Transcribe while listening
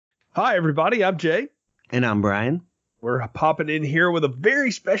Hi, everybody. I'm Jay. And I'm Brian. We're popping in here with a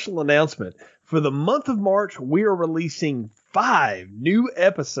very special announcement. For the month of March, we are releasing 5 new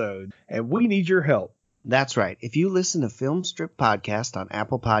episodes, and we need your help. That's right. If you listen to Film Strip Podcast on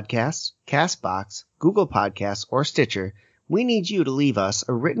Apple Podcasts, CastBox, Google Podcasts, or Stitcher, we need you to leave us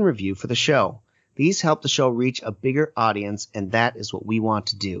a written review for the show. These help the show reach a bigger audience, and that is what we want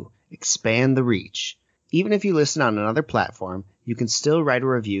to do. Expand the reach. Even if you listen on another platform, you can still write a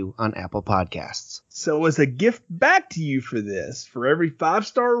review on Apple Podcasts. So as a gift back to you for this, for every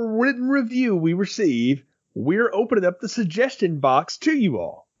 5-star written review we receive, we're opening up the suggestion box to you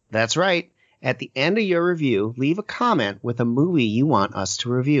all. That's right. At the end of your review, leave a comment with a movie you want us to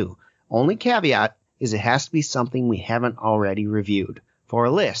review. Only caveat is it has to be something we haven't already reviewed. For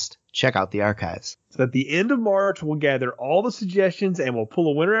a list, check out the archives. So at the end of March, we'll gather all the suggestions and we'll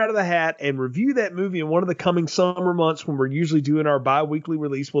pull a winner out of the hat and review that movie in one of the coming summer months when we're usually doing our bi-weekly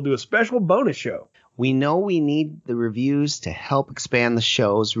release. We'll do a special bonus show. We know we need the reviews to help expand the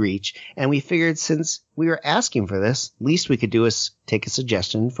show's reach, and we figured since we were asking for this, least we could do is take a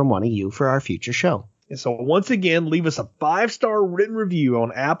suggestion from one of you for our future show. And so once again, leave us a 5-star written review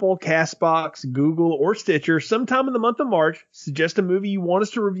on Apple, CastBox, Google, or Stitcher sometime in the month of March. Suggest a movie you want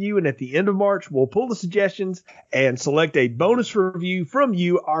us to review, and at the end of March, we'll pull the suggestions and select a bonus review from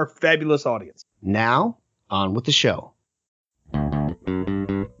you, our fabulous audience. Now, on with the show.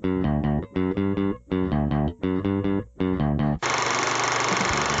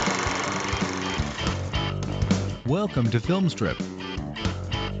 Welcome to Film Strip.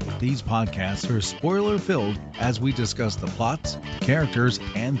 These podcasts are spoiler-filled as we discuss the plots, characters,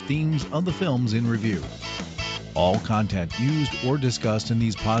 and themes of the films in review. All content used or discussed in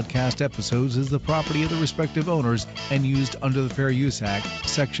these podcast episodes is the property of the respective owners and used under the Fair Use Act,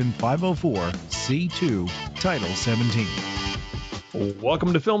 Section 504(c)(2), Title 17.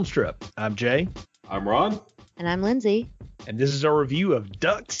 Welcome to Film Strip. I'm Jay. I'm Ron. And I'm Lindsay. And this is our review of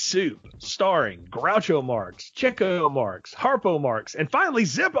Duck Soup, starring Groucho Marx, Checo Marx, Harpo Marx, and finally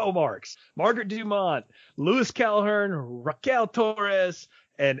Zippo Marx, Margaret Dumont, Louis Calhern, Raquel Torres,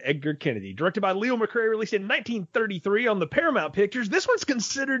 and Edgar Kennedy. Directed by Leo McCrary, released in 1933 on the Paramount Pictures. This one's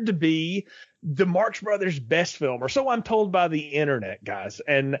considered to be the Marx Brothers' best film, or so I'm told by the internet, guys.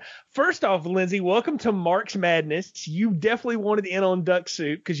 And first off, Lindsay, welcome to Marx Madness. You definitely wanted in on Duck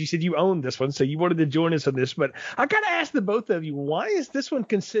Soup because you said you owned this one, so you wanted to join us on this. But I got to ask the both of you, why is this one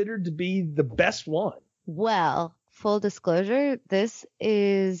considered to be the best one? Well, full disclosure, this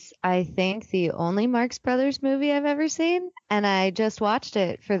is, I think, the only Marx Brothers movie I've ever seen, and I just watched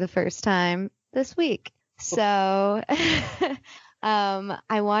it for the first time this week. So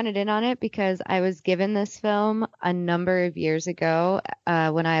I wanted in on it because I was given this film a number of years ago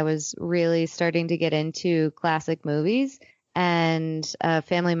when I was really starting to get into classic movies, and a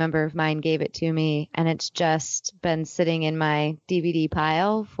family member of mine gave it to me, and it's just been sitting in my DVD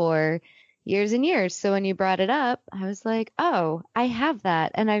pile for years and years. So when you brought it up, I was like, oh, I have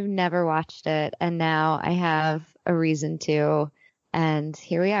that, and I've never watched it, and now I have a reason to, and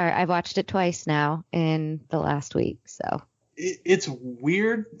here we are. I've watched it twice now in the last week. So it's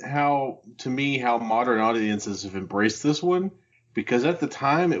weird how modern audiences have embraced this one, because at the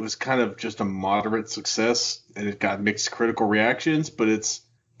time it was kind of just a moderate success and it got mixed critical reactions, but it's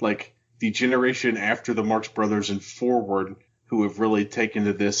like the generation after the Marx Brothers and forward who have really taken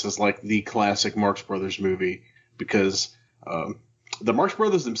to this as like the classic Marx Brothers movie, because the Marx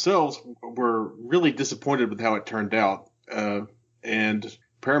Brothers themselves were really disappointed with how it turned out, and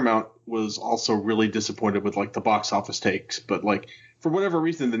Paramount was also really disappointed with like the box office takes. But like for whatever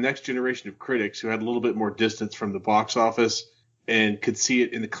reason, the next generation of critics who had a little bit more distance from the box office and could see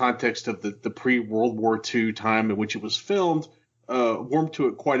it in the context of the pre-World War II time in which it was filmed, warmed to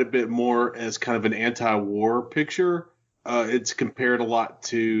it quite a bit more as kind of an anti-war picture. It's compared a lot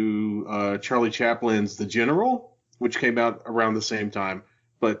to Charlie Chaplin's The General, which came out around the same time.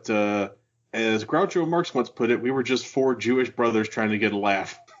 But as Groucho Marx once put it, we were just 4 Jewish brothers trying to get a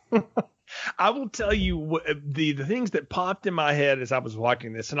laugh. I will tell you the things that popped in my head as I was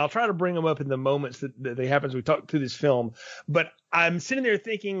watching this, and I'll try to bring them up in the moments that they happen as we talk through this film. But I'm sitting there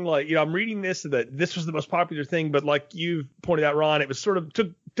thinking, like, I'm reading this, that this was the most popular thing. But like you pointed out, Ron, it was sort of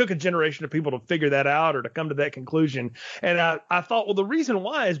took a generation of people to figure that out or to come to that conclusion. And I thought, well, the reason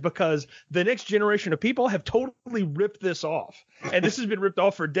why is because the next generation of people have totally ripped this off. And this has been ripped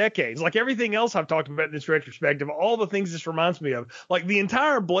off for decades. Like everything else I've talked about in this retrospective, all the things this reminds me of, like the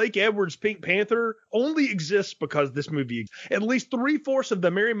entire Blake Edwards Pink Panther only exists because this movie exists. At least 3/4 of the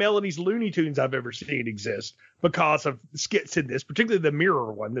Merry Melodies Looney Tunes I've ever seen exist because of skits in this, particularly the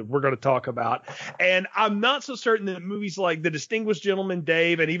mirror one that we're going to talk about. And I'm not so certain that movies like The Distinguished Gentleman,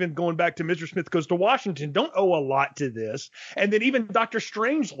 Dave, and even going back to Mr. Smith Goes to Washington don't owe a lot to this. And then even Dr.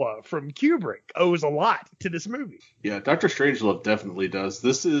 Strangelove from Kubrick owes a lot to this movie. Yeah, Dr. Strangelove definitely does.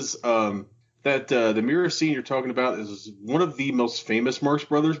 This is the mirror scene you're talking about is one of the most famous Marx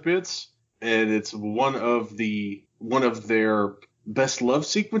Brothers bits, and it's one of their best love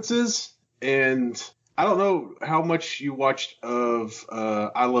sequences. And I don't know how much you watched of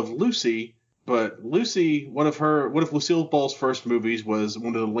I Love Lucy, but Lucy, one of Lucille Ball's first movies was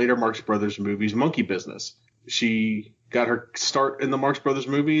one of the later Marx Brothers movies, Monkey Business. She got her start in the Marx Brothers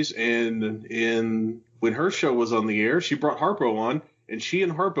movies, and when her show was on the air, she brought Harpo on, and she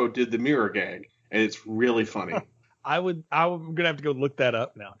and Harpo did the mirror gag, and it's really funny. I'm gonna have to go look that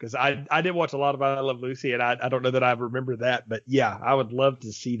up now, because I did watch a lot of I Love Lucy, and I don't know that I remember that, but yeah, I would love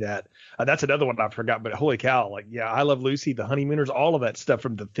to see that. That's another one I forgot, but holy cow, like, yeah, I Love Lucy, The Honeymooners, all of that stuff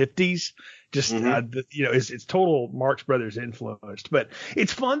from the 50s, just it's total Marx Brothers influenced. But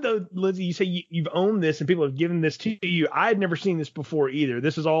it's fun though, Lindsay. You say you've owned this and people have given this to you. I had never seen this before either.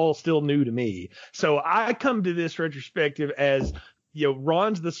 This is all still new to me, so I come to this retrospective as,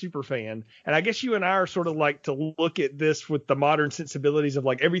 Ron's the super fan, and I guess you and I are sort of like to look at this with the modern sensibilities of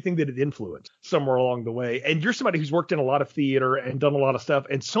like everything that it influenced somewhere along the way. And you're somebody who's worked in a lot of theater and done a lot of stuff,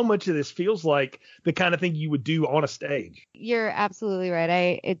 and so much of this feels like the kind of thing you would do on a stage. You're absolutely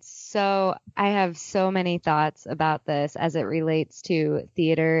right. I have so many thoughts about this as it relates to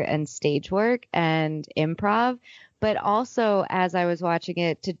theater and stage work and improv, but also as I was watching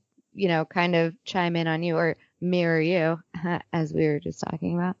it to, kind of chime in on you or mirror you, as we were just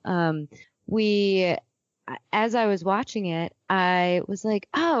talking about. As I was watching it, I was like,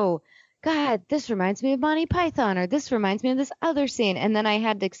 oh God, this reminds me of Monty Python, or this reminds me of this other scene. And then I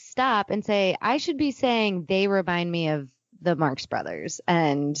had to stop and say, I should be saying they remind me of the Marx Brothers.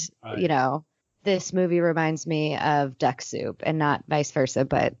 And, this movie reminds me of Duck Soup, and not vice versa,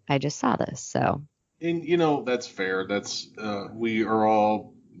 but I just saw this. So. And, that's fair. That's, we are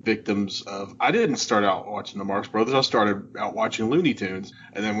all victims of. I didn't start out watching the Marx Brothers. I started out watching Looney Tunes,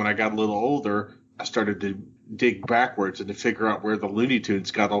 and then when I got a little older, I started to dig backwards and to figure out where the Looney Tunes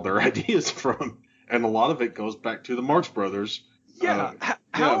got all their ideas from, and a lot of it goes back to the Marx Brothers.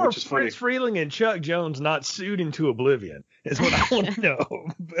 How are Fritz Freeling and Chuck Jones not sued into oblivion is what I want to know.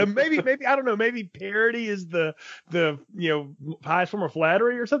 maybe I don't know. Maybe parody is the highest form of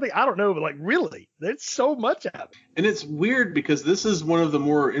flattery or something. I don't know, but like really, there's so much of it. And it's weird because this is one of the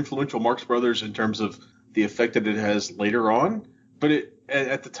more influential Marx Brothers in terms of the effect that it has later on. But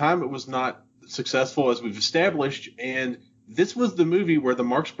at the time it was not successful, as we've established. And this was the movie where the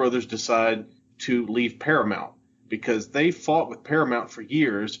Marx Brothers decide to leave Paramount, because they fought with Paramount for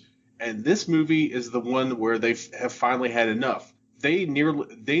years, and this movie is the one where they have finally had enough. They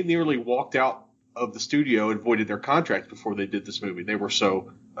nearly walked out of the studio and voided their contract before they did this movie. They were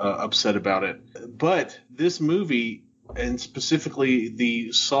so upset about it. But this movie, and specifically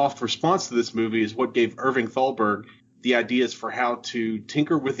the soft response to this movie, is what gave Irving Thalberg the ideas for how to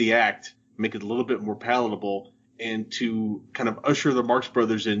tinker with the act, make it a little bit more palatable, and to kind of usher the Marx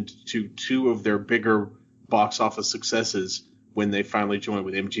Brothers into two of their bigger box office successes when they finally joined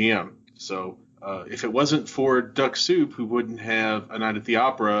with MGM. So if it wasn't for Duck Soup, we wouldn't have A Night at the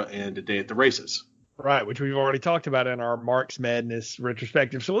Opera and A Day at the Races. Right, which we've already talked about in our Marx Madness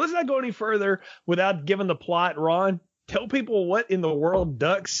retrospective. So let's not go any further without giving the plot. Ron, tell people what in the world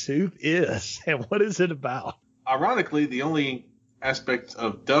Duck Soup is and what is it about? Ironically, the only aspect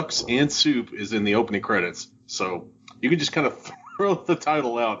of ducks and soup is in the opening credits. So you can just kind of throw the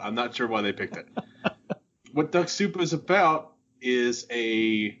title out. I'm not sure why they picked it. What Duck Soup is about is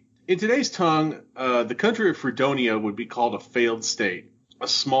in today's tongue, the country of Fredonia would be called a failed state, a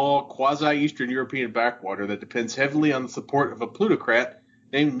small quasi-Eastern European backwater that depends heavily on the support of a plutocrat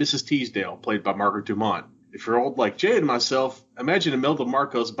named Mrs. Teasdale, played by Margaret Dumont. If you're old like Jay and myself, imagine Imelda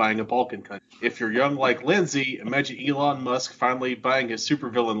Marcos buying a Balkan country. If you're young like Lindsay, imagine Elon Musk finally buying his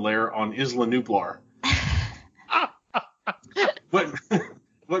supervillain lair on Isla Nublar.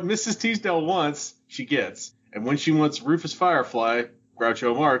 What Mrs. Teasdale wants, she gets. And when she wants Rufus Firefly,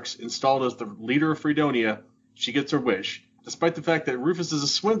 Groucho Marx, installed as the leader of Fredonia, she gets her wish, despite the fact that Rufus is a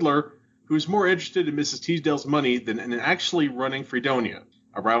swindler who is more interested in Mrs. Teasdale's money than in actually running Fredonia.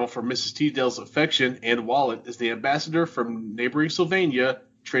 A rival for Mrs. Teasdale's affection and wallet is the ambassador from neighboring Sylvania,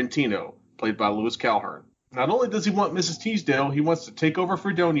 Trentino, played by Lewis Calhern. Not only does he want Mrs. Teasdale, he wants to take over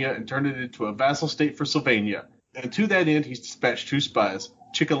Fredonia and turn it into a vassal state for Sylvania. And to that end, he's dispatched two spies,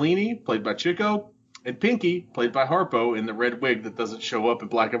 Ciccolini, played by Chico, and Pinky, played by Harpo in the red wig that doesn't show up in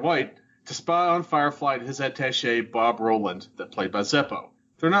black and white, to spy on Firefly and his attaché Bob Roland, that played by Zeppo.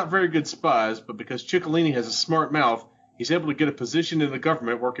 They're not very good spies, but because Ciccolini has a smart mouth, he's able to get a position in the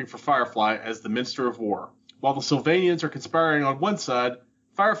government working for Firefly as the Minister of War. While the Sylvanians are conspiring on one side,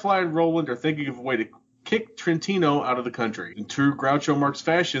 Firefly and Roland are thinking of a way to kick Trentino out of the country. In true Groucho Marx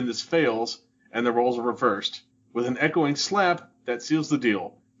fashion, this fails, and the roles are reversed. With an echoing slap, that seals the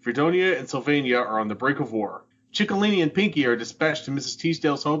deal. Fredonia and Sylvania are on the brink of war. Ciccolini and Pinky are dispatched to Mrs.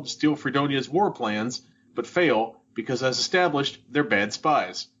 Teasdale's home to steal Fredonia's war plans, but fail because, as established, they're bad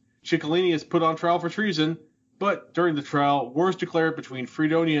spies. Ciccolini is put on trial for treason, but during the trial, war is declared between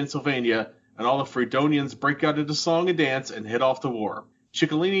Fredonia and Sylvania, and all the Fredonians break out into song and dance and head off to war.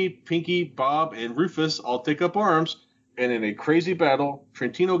 Ciccolini, Pinky, Bob, and Rufus all take up arms, and in a crazy battle,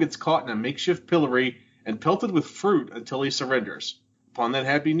 Trentino gets caught in a makeshift pillory and pelted with fruit until he surrenders. Upon that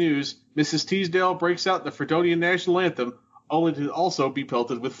happy news, Mrs. Teasdale breaks out the Fredonian national anthem, only to also be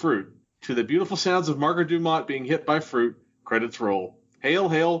pelted with fruit. To the beautiful sounds of Margaret Dumont being hit by fruit, credits roll. Hail,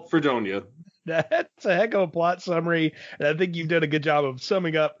 hail, Fredonia. That's a heck of a plot summary, and I think you've done a good job of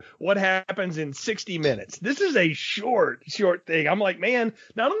summing up what happens in 60 minutes. This is a short thing. I'm like, man,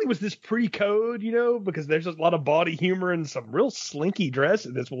 not only was this pre-code, because there's a lot of body humor and some real slinky dress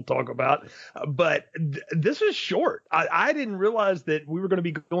in this we'll talk about, but this is short. I didn't realize that we were going to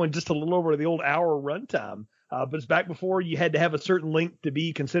be going just a little over the old hour runtime, but it's back before you had to have a certain length to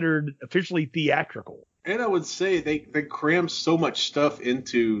be considered officially theatrical. And I would say they crammed so much stuff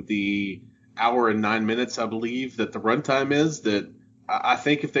into the hour and 9 minutes, I believe, that the runtime is, that I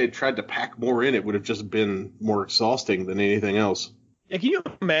think if they had tried to pack more in, it would have just been more exhausting than anything else. Yeah, can you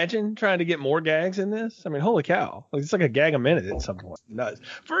imagine trying to get more gags in this? I mean, holy cow. It's like a gag a minute at some point. Nuts.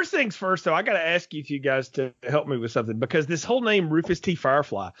 First things first, though, I got to ask you guys to help me with something, because this whole name Rufus T.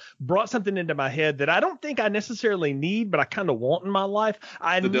 Firefly brought something into my head that I don't think I necessarily need, but I kind of want in my life.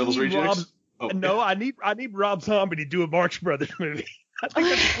 The Devil's Rejects? No, I need Rob Zombie to do a Marx Brothers movie. I think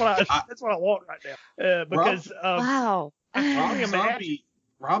that's what I want right now. Because wow.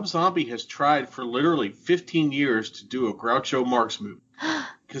 Rob Zombie has tried for literally 15 years to do a Groucho Marx movie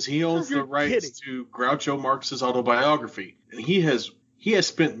because he owns the rights to Groucho Marx's autobiography, and he has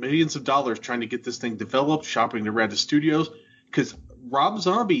spent millions of dollars trying to get this thing developed, shopping around to studios, because Rob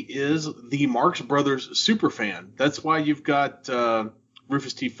Zombie is the Marx Brothers superfan. That's why you've got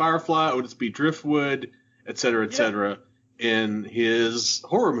Rufus T. Firefly, Otis B. Driftwood, et cetera, in his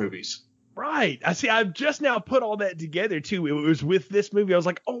horror movies. Right. I've just now put all that together too. It was with this movie. I was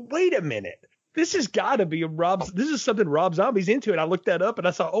like, oh, wait a minute. This has got to be this is something Rob Zombie's into. And I looked that up and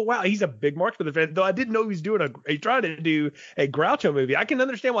I saw, oh, wow, he's a big Marx Brothers fan. Though I didn't know he was trying to do a Groucho movie. I can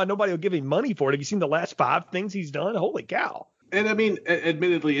understand why nobody will give him money for it. Have you seen the last 5 things he's done? Holy cow. And I mean,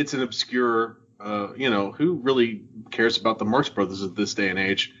 admittedly, it's an obscure, who really cares about the Marx Brothers at this day and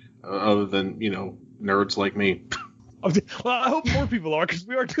age, other than, nerds like me. Well, I hope more people are, because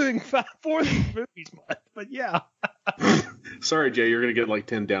we are doing 4 of these movies month. But yeah. Sorry, Jay, you're going to get like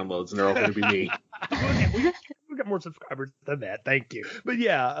 10 downloads, and they're all going to be me. We got more subscribers than that. Thank you. But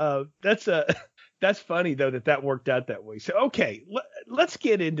yeah, that's funny though that worked out that way. So okay, let's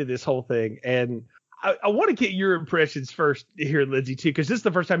get into this whole thing, and I want to get your impressions first here, Lindsay, too, because this is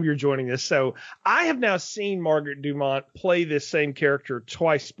the first time you're joining us. So I have now seen Margaret Dumont play this same character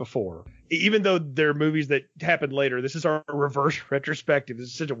twice before, even though they're movies that happened later. This is our reverse retrospective. This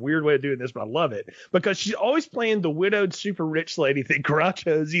is such a weird way of doing this, but I love it, because she's always playing the widowed super rich lady that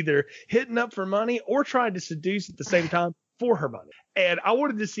Groucho is either hitting up for money or trying to seduce at the same time for her money. And I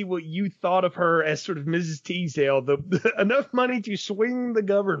wanted to see what you thought of her as sort of Mrs. Teasdale, enough money to swing the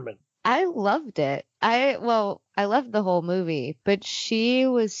government. I loved it. I loved the whole movie, but she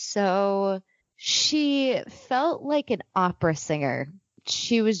felt like an opera singer.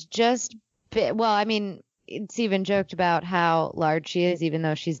 She was just, it's even joked about how large she is, even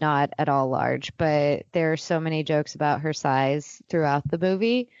though she's not at all large, but there are so many jokes about her size throughout the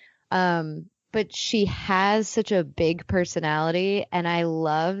movie. But she has such a big personality, and I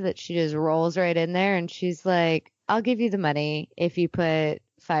love that she just rolls right in there and she's like, I'll give you the money if you put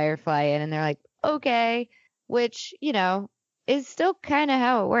Firefly in, and they're like, okay, which, is still kind of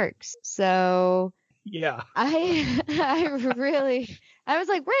how it works. So yeah, I was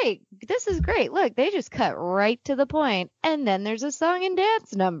like, great, this is great. Look, they just cut right to the point, and then there's a song and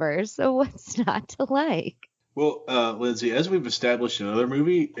dance number. So what's not to like? Well, Lindsay, as we've established in another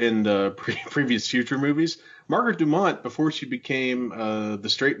movie and previous future movies, Margaret Dumont, before she became the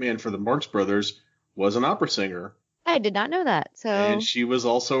straight man for the Marx Brothers, was an opera singer. I did not know that. And she was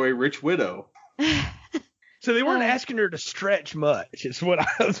also a rich widow. So they weren't asking her to stretch much. It's what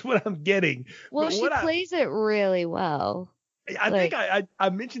I'm getting. Well, she plays it really well. I think I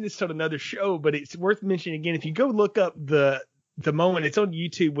mentioned this on another show, but it's worth mentioning again. If you go look up the moment, it's on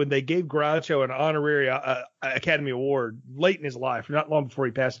YouTube, when they gave Groucho an honorary Academy Award late in his life, not long before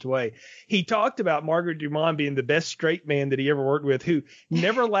he passed away. He talked about Margaret Dumont being the best straight man that he ever worked with, who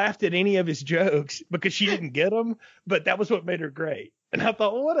never laughed at any of his jokes because she didn't get them, but that was what made her great. And I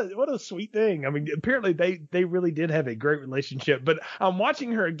thought, well, what a sweet thing. I mean, apparently they really did have a great relationship. But I'm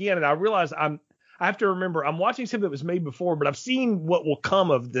watching her again, and I realize I have to remember, I'm watching something that was made before, but I've seen what will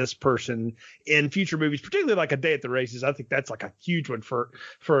come of this person in future movies, particularly like A Day at the Races. I think that's like a huge one for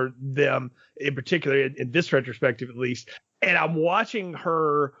them in particular, in this retrospective at least. And I'm watching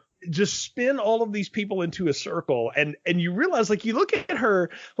her just spin all of these people into a circle, and you realize, like, you look at her,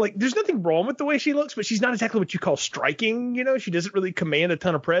 like, there's nothing wrong with the way she looks, but she's not exactly what you call striking. You know, she doesn't really command a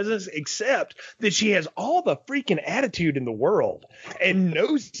ton of presence, except that she has all the freaking attitude in the world and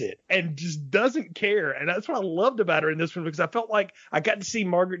knows it and just doesn't care. And that's what I loved about her in this one, because I felt like I got to see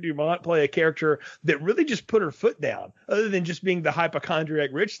Margaret Dumont play a character that really just put her foot down, other than just being the hypochondriac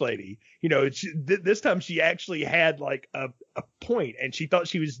rich lady. You know, this time she actually had like a point, and she thought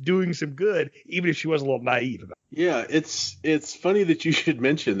she was doing some good, even if she was a little naive about it. Yeah, it's funny that you should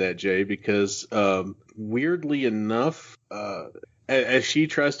mention that, Jay, because weirdly enough, as she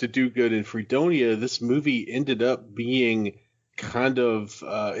tries to do good in Fredonia, this movie ended up being kind of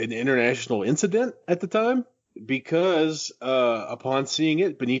an international incident at the time, because upon seeing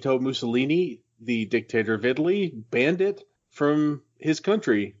it, Benito Mussolini, the dictator of Italy, banned it from his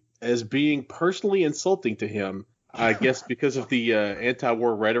country as being personally insulting to him. I guess because of the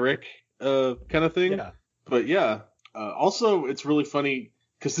anti-war rhetoric kind of thing. Yeah. But yeah, also it's really funny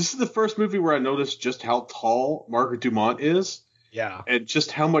because this is the first movie where I noticed just how tall Margaret Dumont is. Yeah. And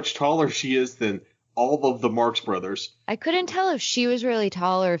just how much taller she is than all of the Marx Brothers. I couldn't tell if she was really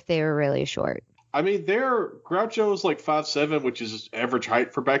tall or if they were really short. I mean, Groucho's like 5'7", which is average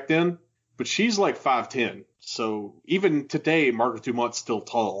height for back then, but she's like 5'10". So even today, Margaret Dumont's still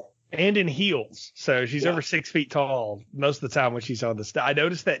tall. And in heels. So she's over 6 feet tall most of the time when she's on the stage. I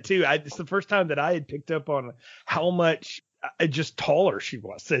noticed that too. It's the first time that I had picked up on how much just taller she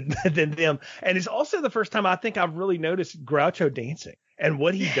was than them. And it's also the first time I think I've really noticed Groucho dancing and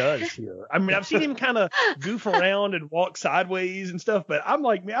what he does here. I mean, I've seen him kind of goof around and walk sideways and stuff, but I'm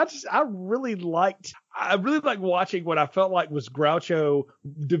like, man, I really liked watching what I felt like was Groucho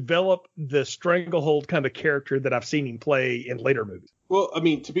develop the stranglehold kind of character that I've seen him play in later movies. Well, I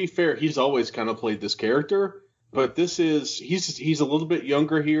mean, to be fair, he's always kind of played this character, but he's a little bit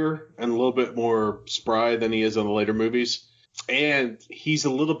younger here and a little bit more spry than he is in the later movies. And he's a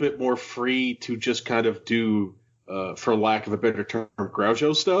little bit more free to just kind of do, for lack of a better term,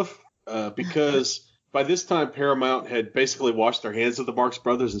 Groucho stuff, because by this time Paramount had basically washed their hands of the Marx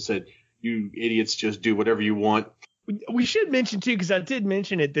Brothers and said, you idiots just do whatever you want. We should mention too, because I did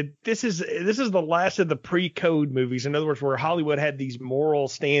mention it, that this is the last of the pre-code movies. In other words, where Hollywood had these moral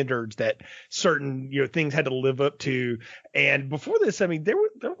standards that certain things had to live up to. And before this, I mean, there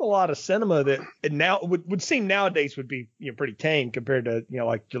was a lot of cinema that now would seem nowadays would be pretty tame compared to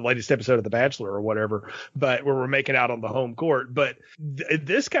like the latest episode of The Bachelor or whatever, but where we're making out on the home court. But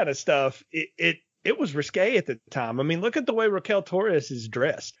this kind of stuff, it was risque at the time. I mean, look at the way Raquel Torres is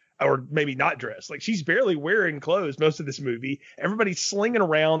dressed. Or maybe not dressed. Like, she's barely wearing clothes most of this movie. Everybody's slinging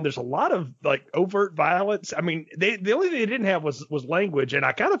around. There's a lot of like overt violence. I mean, the only thing they didn't have was language, and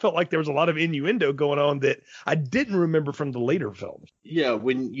I kind of felt like there was a lot of innuendo going on that I didn't remember from the later films. Yeah,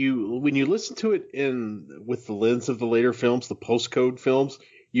 when you listen to it with the lens of the later films, the post-code films,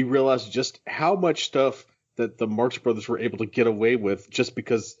 you realize just how much stuff that the Marx Brothers were able to get away with just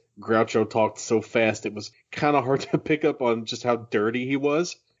because Groucho talked so fast. It was kind of hard to pick up on just how dirty he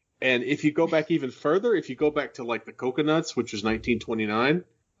was. And if you go back even further, if you go back to like the Coconuts, which was 1929,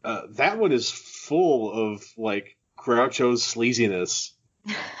 that one is full of like Groucho's sleaziness.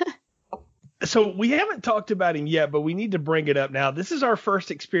 So we haven't talked about him yet, but we need to bring it up now. This is our first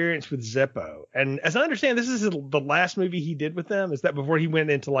experience with Zippo. And as I understand, this is the last movie he did with them. Is that before he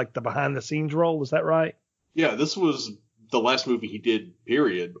went into like the behind the scenes role? Is that right? Yeah, this was the last movie he did,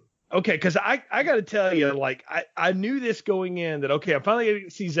 period. Okay, because I got to tell you, like, I knew this going in that, okay, I'm finally going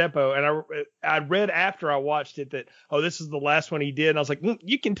to see Zeppo. And I read after I watched it that, oh, this is the last one he did. And I was like,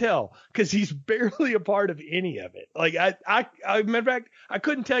 you can tell because he's barely a part of any of it. Like, matter of fact, I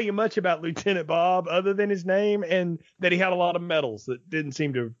couldn't tell you much about Lieutenant Bob other than his name and that he had a lot of medals that didn't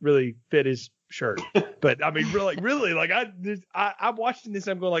seem to really fit his shirt. But I mean, really, like I'm watching this,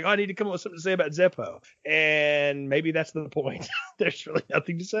 I'm going like, oh, I need to come up with something to say about Zeppo, and maybe that's the point. There's really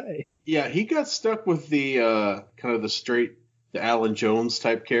nothing to say. Yeah, he got stuck with the kind of the Alan Jones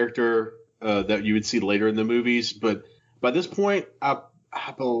type character that you would see later in the movies, but by this point, I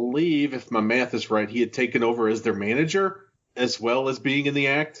believe, if my math is right, he had taken over as their manager as well as being in the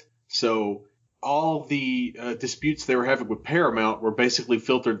act. So all the disputes they were having with Paramount were basically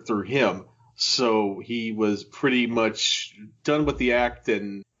filtered through him. So he was pretty much done with the act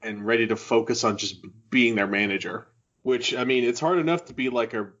and ready to focus on just being their manager. Which, I mean, it's hard enough to be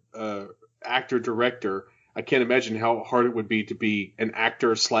like a actor director. I can't imagine how hard it would be to be an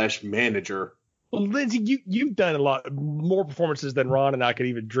actor / manager. Well, Lindsay, you've done a lot more performances than Ron and I could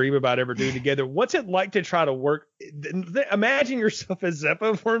even dream about ever doing together. What's it like to try to work? Imagine yourself as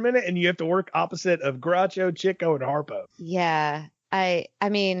Zeppo for a minute, and you have to work opposite of Groucho, Chico, and Harpo. Yeah, I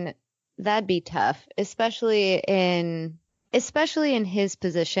mean, that'd be tough, especially in his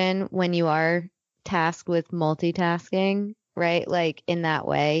position when you are tasked with multitasking, right? Like in that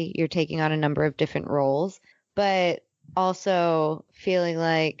way, you're taking on a number of different roles, but also feeling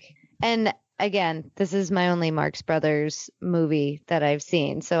like, and again, this is my only Marx Brothers movie that I've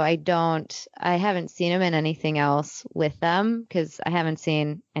seen. So I haven't seen him in anything else with them because I haven't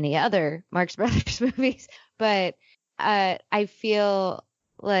seen any other Marx Brothers movies. But I feel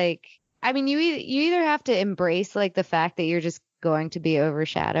like, I mean, you either have to embrace like the fact that you're just going to be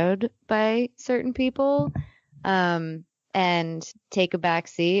overshadowed by certain people, and take a back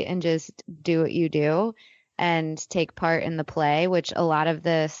seat and just do what you do and take part in the play, which a lot of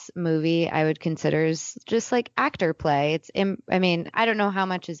this movie I would consider is just like actor play. I mean, I don't know how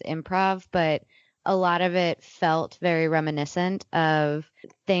much is improv, but a lot of it felt very reminiscent of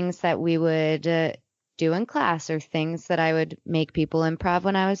things that we would do in class, or things that I would make people improv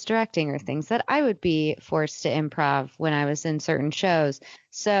when I was directing, or things that I would be forced to improv when I was in certain shows.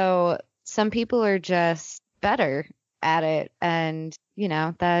 So some people are just better at it, and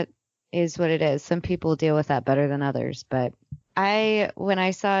that is what it is. Some people deal with that better than others. But when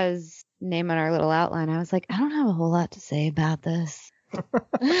I saw his name on our little outline, I was like, I don't have a whole lot to say about this.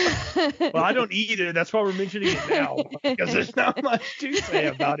 Well, I don't either. That's why we're mentioning it now, because there's not much to say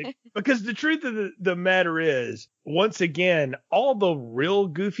about it. Because the truth of the matter is, once again, all the real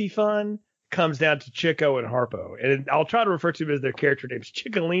goofy fun comes down to Chico and Harpo. And I'll try to refer to them as their character names,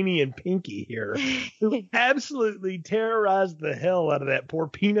 Ciccolini and Pinky here, who absolutely terrorized the hell out of that poor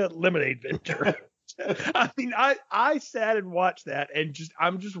peanut lemonade vendor. I mean, I sat and watched that, and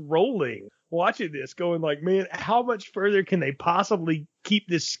I'm just rolling watching this, going like, man, how much further can they possibly keep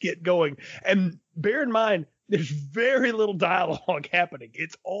this skit going? And bear in mind, there's very little dialogue happening.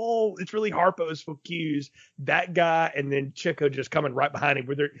 It's really Harpo's cues, that guy, and then Chico just coming right behind him,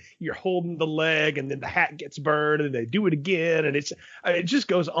 where you're holding the leg, and then the hat gets burned, and they do it again, and it just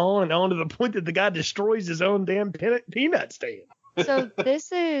goes on and on to the point that the guy destroys his own damn peanut stand. So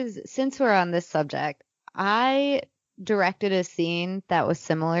since we're on this subject, I directed a scene that was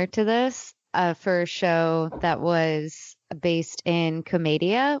similar to this for a show that was based in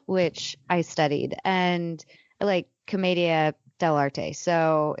Commedia, which I studied, and like Commedia dell'arte.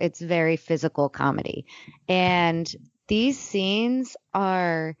 So it's very physical comedy. And these scenes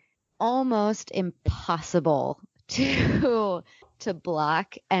are almost impossible to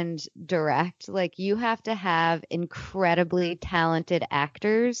block and direct. Like, you have to have incredibly talented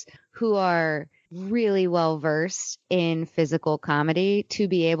actors who are really well versed in physical comedy to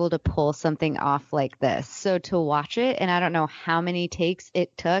be able to pull something off like this. So to watch it, and I don't know how many takes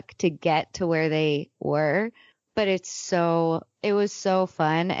it took to get to where they were, but it was so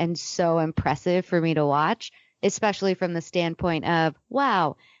fun and so impressive for me to watch, especially from the standpoint of,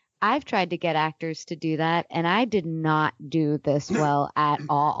 wow, I've tried to get actors to do that, and I did not do this well at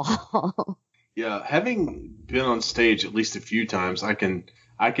all. Yeah, having been on stage at least a few times, I can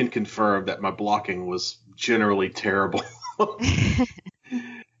confirm that my blocking was generally terrible.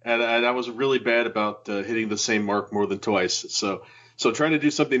 and I was really bad about hitting the same mark more than twice. So trying to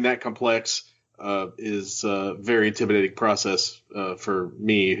do something that complex is a very intimidating process for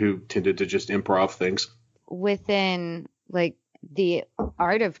me, who tended to just improv things. Within, like, the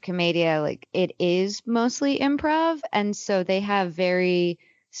art of Commedia, like, it is mostly improv, and so they have very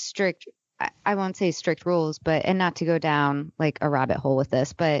strict, I won't say strict rules, but, and not to go down like a rabbit hole with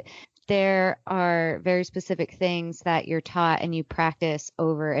this, but there are very specific things that you're taught and you practice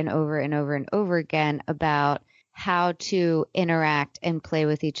over and over and over and over again about how to interact and play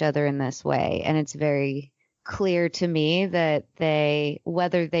with each other in this way. And it's very clear to me that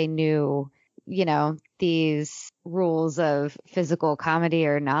whether they knew, these rules of physical comedy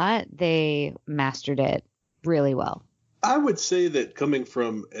or not, they mastered it really well. I would say that coming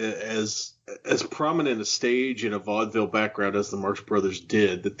from as prominent a stage in a vaudeville background as the Marx Brothers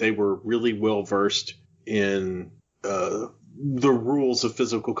did, that they were really well versed in the rules of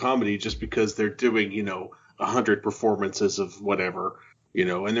physical comedy just because they're doing, 100 performances of whatever,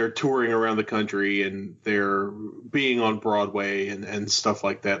 and they're touring around the country and they're being on Broadway and stuff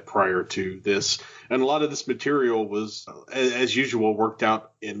like that prior to this. And a lot of this material was, as usual, worked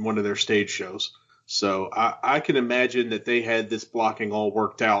out in one of their stage shows. So I can imagine that they had this blocking all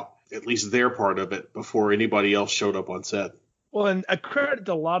worked out, at least their part of it, before anybody else showed up on set. Well, and a credit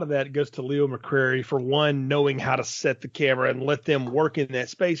to a lot of that goes to Leo McCrary for, one, knowing how to set the camera and let them work in that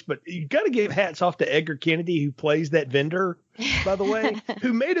space. But you got to give hats off to Edgar Kennedy, who plays that vendor, by the way,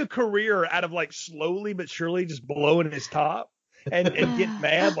 who made a career out of like slowly but surely just blowing his top and getting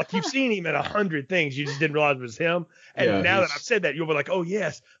mad. Like, you've seen him in 100 things. You just didn't realize it was him. And now that I've said that, you'll be like, oh,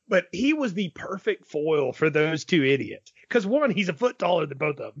 yes. But he was the perfect foil for those two idiots. Because, one, he's a foot taller than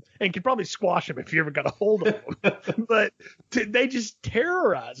both of them and could probably squash him if you ever got a hold of him. But they just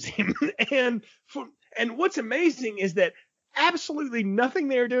terrorize him. And what's amazing is that absolutely nothing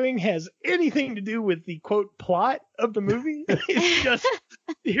they're doing has anything to do with the, quote, plot of the movie. It's just,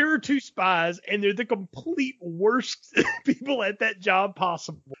 here are two spies, and they're the complete worst people at that job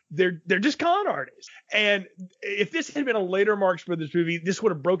possible. They're just con artists. And if this had been a later Marx Brothers movie, this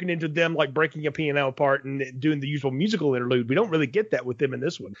would have broken into them like breaking a piano apart and doing the usual musical interlude. We don't really get that with them in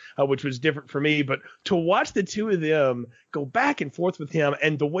this one, which was different for me. But to watch the two of them go back and forth with him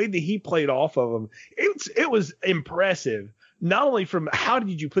and the way that he played off of them, it was impressive. Not only from how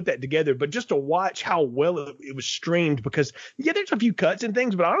did you put that together, but just to watch how well it was streamed, because, yeah, there's a few cuts and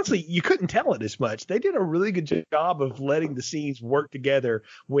things, but honestly, you couldn't tell it as much. They did a really good job of letting the scenes work together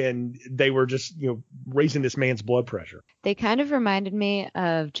when they were just, raising this man's blood pressure. They kind of reminded me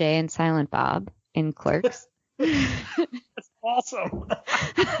of Jay and Silent Bob in Clerks. That's awesome.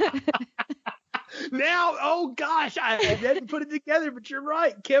 Now, oh gosh, I hadn't put it together, but you're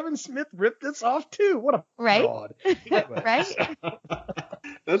right. Kevin Smith ripped this off too. What a fraud. Right?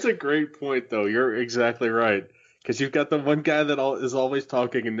 That's a great point, though. You're exactly right. Because you've got the one guy that is always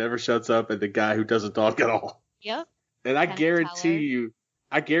talking and never shuts up, and the guy who doesn't talk at all. Yep. And I guarantee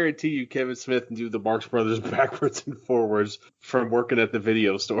you, Kevin Smith knew the Marx Brothers backwards and forwards from working at the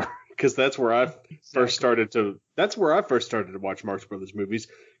video store. Because that's where I first started to watch Marx Brothers movies,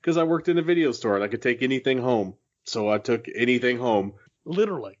 because I worked in a video store and I could take anything home. So I took anything home.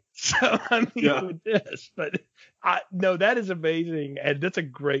 Literally. So, I mean, with this, but no, that is amazing. And that's a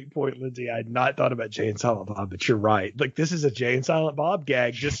great point, Lindsay. I had not thought about Jay and Silent Bob, but you're right. Like, this is a Jay and Silent Bob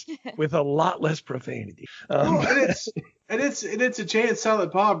gag, just with a lot less profanity. And it's a Jay and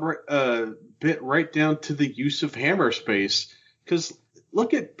Silent Bob bit right down to the use of hammer space. Because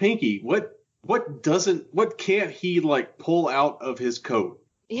look at Pinky. What can't he like pull out of his coat?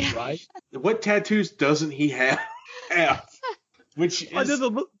 Yeah. Right? What tattoos doesn't he have? Which is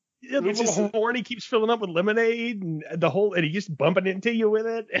the little horn he keeps filling up with lemonade and and he just bumping into you with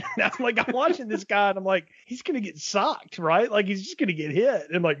it. And I'm watching this guy and I'm like, he's going to get socked, right? Like, he's just going to get hit.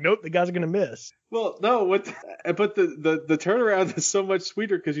 And I'm like, nope, the guy's going to miss. Well, no, but the turnaround is so much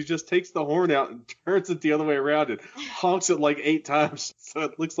sweeter because he just takes the horn out and turns it the other way around and honks it like 8 times. So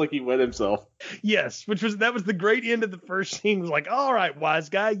it looks like he wet himself. Yes, that was the great end of the first scene. It was like, all right, wise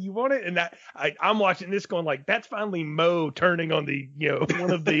guy, you want it? And I'm watching this going like, that's finally Moe turning on the,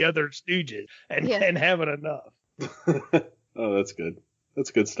 one of the other stooges and having enough. Oh, that's good.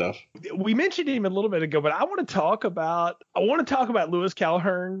 That's good stuff. We mentioned him a little bit ago, but I want to talk about Lewis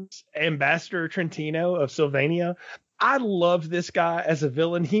Calhern's Ambassador Trentino of Sylvania. I love this guy as a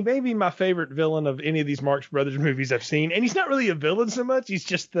villain. He may be my favorite villain of any of these Marx Brothers movies I've seen. And he's not really a villain so much. He's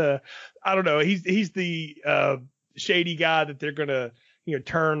just he's the shady guy that they're going to,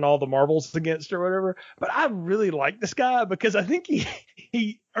 turn all the marbles against or whatever. But I really like this guy because I think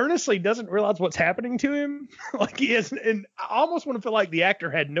he earnestly doesn't realize what's happening to him. Like, he is, and I almost want to feel like the actor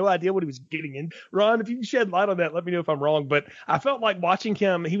had no idea what he was getting in. Ron, if you can shed light on that, let me know if I'm wrong. But I felt like watching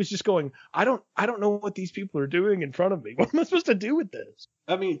him, he was just going, I don't know what these people are doing in front of me. What am I supposed to do with this?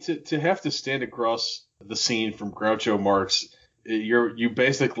 I mean, to have to stand across the scene from Groucho Marx, you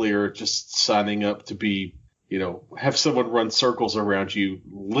basically are just signing up to be, have someone run circles around you,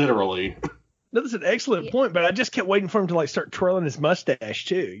 literally. No, that's an excellent point, but I just kept waiting for him to start twirling his mustache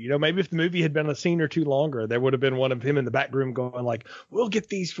too. Maybe if the movie had been a scene or two longer, there would have been one of him in the back room going like, "We'll get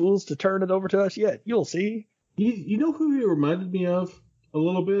these fools to turn it over to us yet. You'll see." You know who he reminded me of a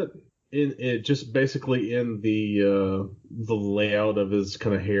little bit? In just basically in the layout of his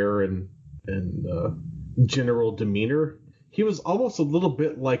kind of hair and general demeanor. He was almost a little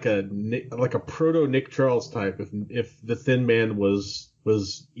bit like a proto Nick Charles type, if the Thin Man was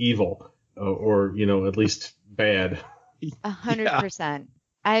evil. Or at least bad. 100%.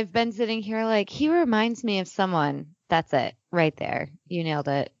 I've been sitting here like, he reminds me of someone, That's it right there. You nailed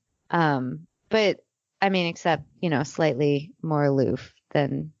it. But I mean, except, slightly more aloof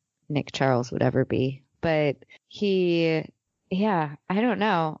than Nick Charles would ever be. But I don't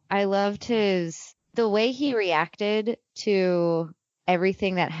know. I loved the way he reacted to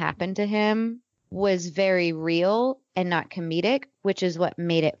everything that happened to him was very real and not comedic, which is what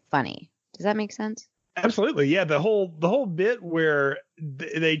made it funny. Does that make sense? Absolutely. Yeah. The whole bit where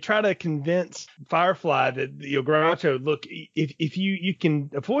they try to convince Firefly that, Groucho, look, if you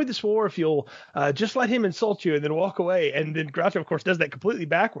can avoid this war, if you'll just let him insult you and then walk away. And then Groucho, of course, does that completely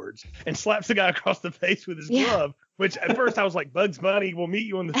backwards and slaps the guy across the face with his glove, which at first I was like, Bugs Bunny, we'll meet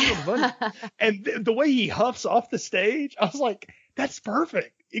you on the field of Bunny. And the way he huffs off the stage, I was like, that's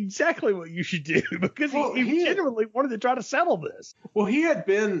perfect. Exactly what you should do, because he genuinely wanted to try to settle this. Well, he'd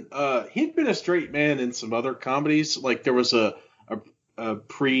been a straight man in some other comedies. Like there was a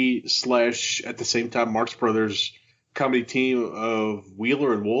pre/ at the same time Marx Brothers comedy team of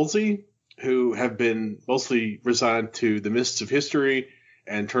Wheeler and Woolsey, who have been mostly resigned to the Mists of History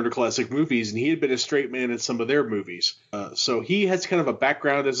and Turner Classic Movies, and he had been a straight man in some of their movies. So he has kind of a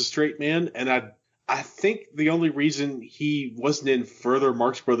background as a straight man, and I think the only reason he wasn't in further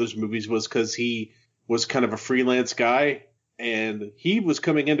Marx Brothers movies was because he was kind of a freelance guy, and he was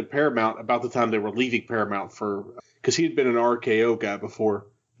coming into Paramount about the time they were leaving Paramount because he had been an RKO guy before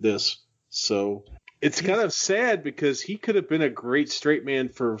this. So it's kind of sad because he could have been a great straight man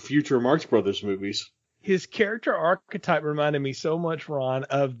for future Marx Brothers movies. His character archetype reminded me so much, Ron,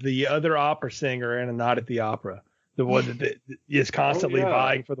 of the other opera singer in A Night at the Opera. The one that is constantly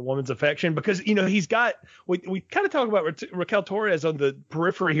vying for the woman's affection, because, he's got, we kind of talk about Raquel Torres on the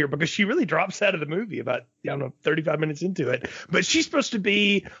periphery here because she really drops out of the movie about, 35 minutes into it. But she's supposed to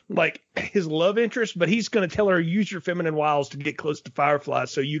be like his love interest, but he's going to tell her, use your feminine wiles to get close to Firefly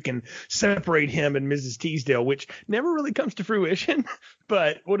so you can separate him and Mrs. Teasdale, which never really comes to fruition,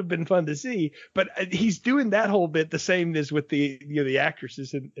 but would have been fun to see. But he's doing that whole bit the same as with the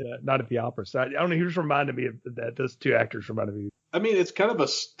actresses in Not at the Opera. So I don't know, he just reminded me of that. Those two actors reminded me. I mean, it's kind of a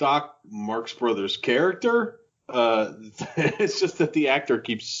stock Marx Brothers character. It's just that the actor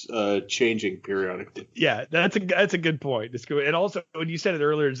keeps changing periodically. Yeah, that's a good point. It's good. And also, when you said it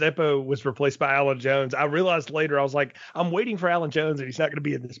earlier, Zeppo was replaced by Alan Jones. I realized later, I was like, I'm waiting for Alan Jones, and he's not going to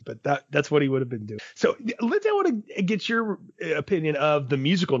be in this, but that's what he would have been doing. So, Lindsay, I want to get your opinion of the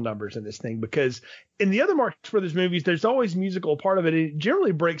musical numbers in this thing, because in the other Marx Brothers movies, there's always musical part of it. It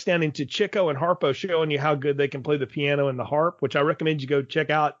generally breaks down into Chico and Harpo showing you how good they can play the piano and the harp, which I recommend you go check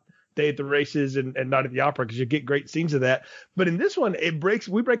out Day at the Races and Night at the Opera, because you get great scenes of that. But in this one,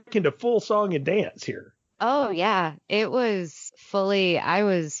 we break into full song and dance here. Oh yeah, I was fully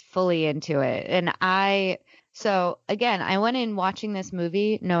into it. And so again, I went in watching this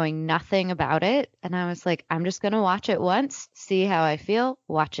movie knowing nothing about it, and I was like, I'm just going to watch it once, see how I feel,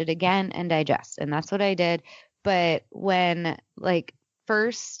 watch it again and digest. And that's what I did. But when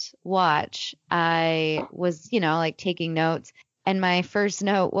first watch, I was, taking notes. And my first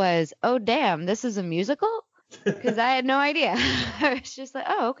note was, oh, damn, this is a musical? Because I had no idea. I was just like,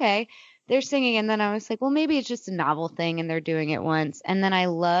 oh, okay. They're singing. And then I was like, well, maybe it's just a novel thing and they're doing it once. And then I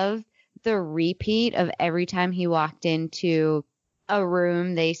love the repeat of every time he walked into a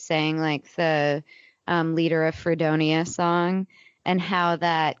room, they sang the Leader of Fredonia song, and how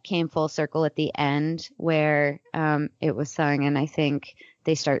that came full circle at the end where it was sung. And I think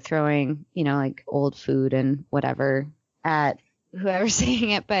they start throwing, old food and whatever at whoever's singing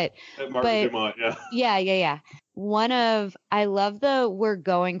it, but Dumont, yeah. Yeah. I love the "We're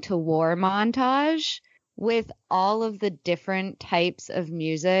Going to War" montage with all of the different types of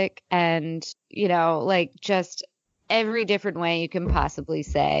music and, just every different way you can possibly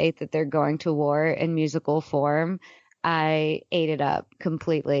say that they're going to war in musical form. I ate it up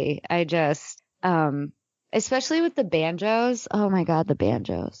completely. I just, especially with the banjos. Oh my God, the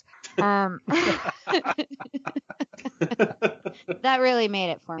banjos. That really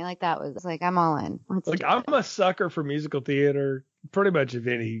made it for me. That was I'm all in. I'm a sucker for musical theater, pretty much of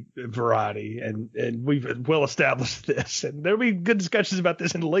any variety, and we've well established this, and there'll be good discussions about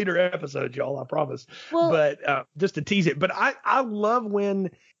this in later episodes, y'all, I promise. Well, but just to tease it, but I love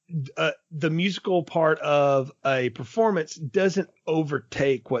when the musical part of a performance doesn't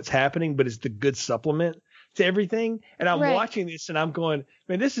overtake what's happening, but is the good supplement to everything. And I'm watching this and I'm going,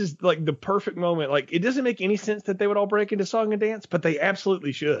 man, this is the perfect moment. It doesn't make any sense that they would all break into song and dance, but they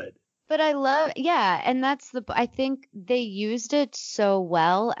absolutely should. But I love, and I think they used it so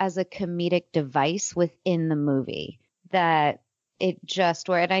well as a comedic device within the movie that it just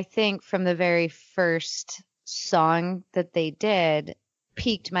worked. And I think from the very first song that they did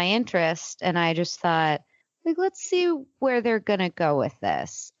piqued my interest. And I just thought, like, let's see where they're going to go with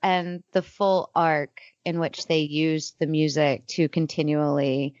this. And the full arc in which they use the music to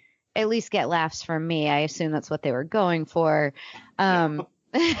continually at least get laughs from me, I assume that's what they were going for,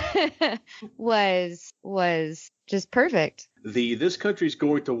 was just perfect. The This Country's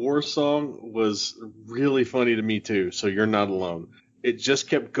Going to War song was really funny to me too, so you're not alone. It just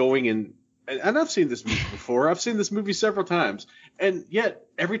kept going, and I've seen this movie before. I've seen this movie several times, and yet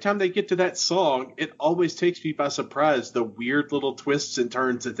every time they get to that song, it always takes me by surprise, the weird little twists and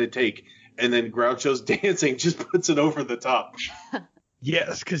turns that they take, and then Groucho's dancing just puts it over the top.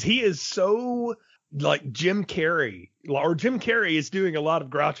 Yes, because he is so like Jim Carrey, or Jim Carrey is doing a lot of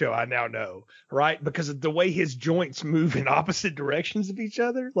Groucho, I now know, right? Because of the way his joints move in opposite directions of each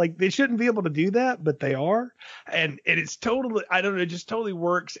other. Like, they shouldn't be able to do that, but they are. And it's totally, I don't know, it just totally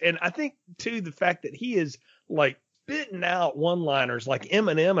works. And I think, too, the fact that he is, like, spitting out one-liners like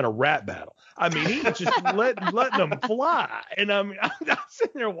Eminem in a rap battle. I mean, he's just letting them fly. And I mean, I'm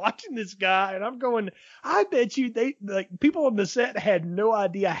sitting there watching this guy, and I'm going, I bet you people on the set had no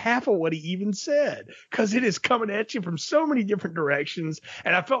idea half of what he even said, because it is coming at you from so many different directions.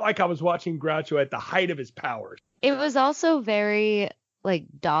 And I felt like I was watching Groucho at the height of his powers. It was also very like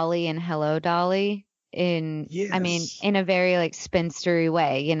Dolly and Hello Dolly Yes. I mean, in a very like spinstery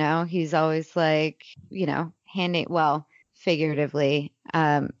way, you know, he's always like, you know, figuratively,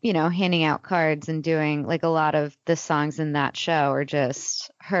 handing out cards and doing like a lot of the songs in that show are just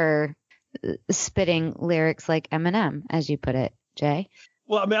her spitting lyrics like Eminem, as you put it, Jay.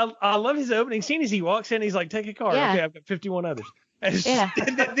 Well, I mean, I love his opening scene as he walks in. He's like, take a card. Yeah. Okay, I've got 51 others. And Yeah.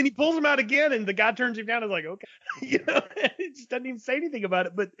 then he pulls him out again, and the guy turns him down and is like, okay. It just doesn't even say anything about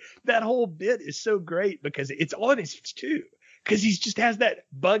it. But that whole bit is so great because it's on his face, too. Because he just has that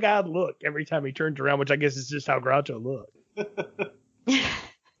bug-eyed look every time he turns around, which I guess is just how Groucho looks.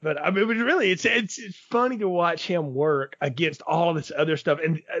 But I mean, it's funny to watch him work against all this other stuff.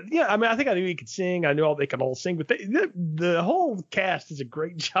 And I mean, I think I knew he could sing. I knew they could all sing, but the whole cast does a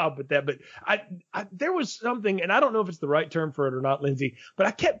great job with that. But there was something, and I don't know if it's the right term for it or not, Lindsay, but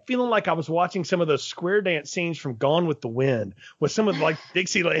I kept feeling like I was watching some of those square dance scenes from Gone with the Wind, with some of like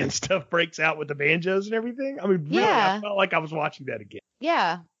Dixieland stuff breaks out with the banjos and everything. I mean, really, I felt like I was watching that again.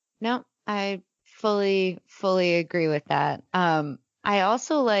 Yeah, no, I fully agree with that. I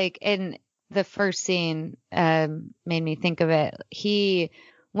also like in the first scene, made me think of it.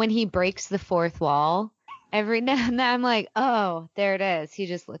 When he breaks the fourth wall, every now and then I'm like, oh, there it is. He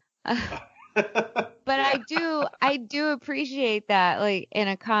just looks. But I do appreciate that, like in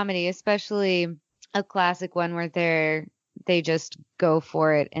a comedy, especially a classic one where they just go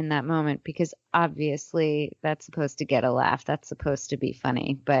for it in that moment, because obviously that's supposed to get a laugh. That's supposed to be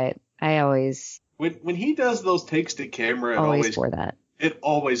funny. But I always. When he does those takes to camera, it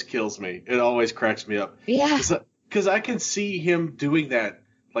always kills me. It always cracks me up. Yeah. Because I can see him doing that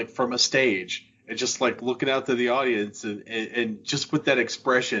like from a stage and just like looking out to the audience and just with that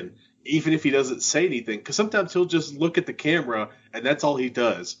expression, even if he doesn't say anything. Because sometimes he'll just look at the camera and that's all he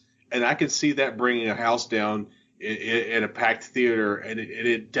does. And I can see that bringing a house down in a packed theater, and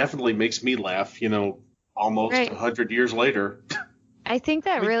it definitely makes me laugh. Almost 100 years later. I think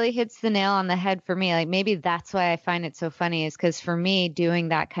that really hits the nail on the head for me. Like, maybe that's why I find it so funny, is because for me, doing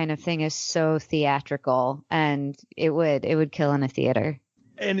that kind of thing is so theatrical, and it would kill in a theater.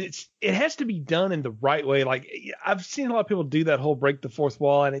 And it has to be done in the right way. Like, I've seen a lot of people do that whole break the fourth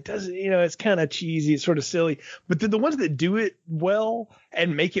wall, and it doesn't, it's kind of cheesy. It's sort of silly. But the ones that do it well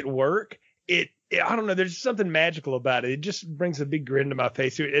and make it work, I don't know. There's something magical about it. It just brings a big grin to my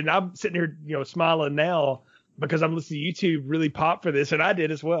face. And I'm sitting here, smiling now, because I'm listening to YouTube really pop for this, and I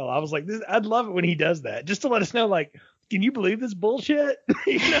did as well. I was like, I'd love it when he does that, just to let us know, like, can you believe this bullshit? And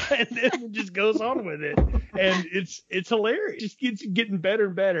then it just goes on with it, and it's hilarious. It just keeps getting better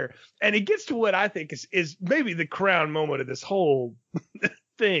and better, and it gets to what I think is maybe the crown moment of this whole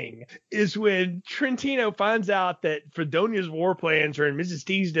thing, is when Trentino finds out that Fredonia's war plans are in Mrs.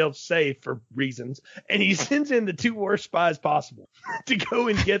 Teasdale's safe for reasons, and he sends in the two worst spies possible to go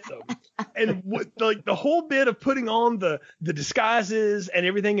and get them. And the whole bit of putting on the disguises and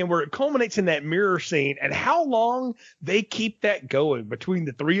everything, and where it culminates in that mirror scene, and how long they keep that going between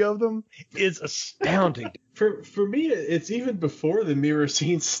the three of them is astounding. For me, it's even before the mirror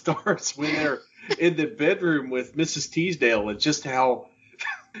scene starts, when they're in the bedroom with Mrs. Teasdale, and just how.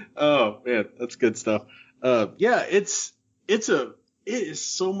 Oh man, that's good stuff. It is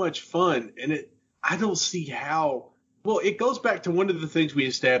so much fun, and I don't see how. Well, it goes back to one of the things we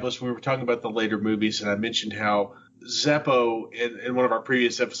established when we were talking about the later movies, and I mentioned how Zeppo, in one of our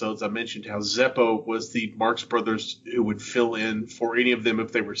previous episodes, I mentioned how Zeppo was the Marx Brothers who would fill in for any of them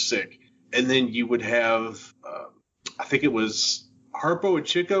if they were sick. and then you would have, I think it was Harpo and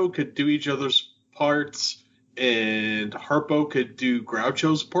Chico could do each other's parts, and Harpo could do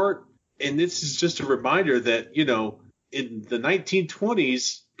Groucho's part. And this is just a reminder that, you know, in the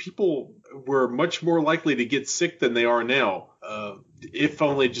 1920s, people were much more likely to get sick than they are now, if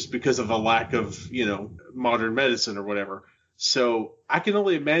only just because of a lack of, you know, modern medicine or whatever. So I can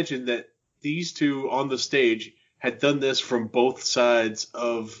only imagine that these two on the stage had done this from both sides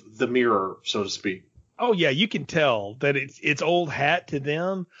of the mirror, so to speak. Oh yeah, you can tell that it's old hat to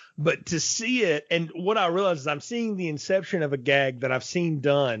them, but to see it, and what I realize is I'm seeing the inception of a gag that I've seen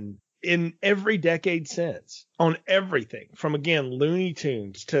done in every decade since on everything from, again, Looney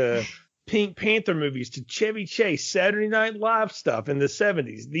Tunes to Pink Panther movies to Chevy Chase, Saturday Night Live stuff in the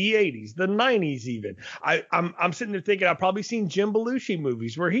 70s, the 80s, the 90s even. I'm sitting there thinking I've probably seen Jim Belushi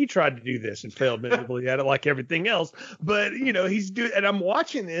movies where he tried to do this and failed miserably at it like everything else. But, you know, he's doing, and I'm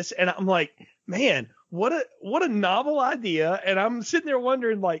watching this and I'm like, man, what a novel idea. And I'm sitting there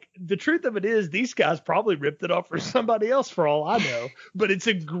wondering, like, the truth of it is these guys probably ripped it off for somebody else for all I know, but it's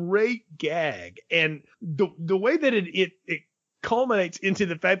a great gag. And the way that it culminates into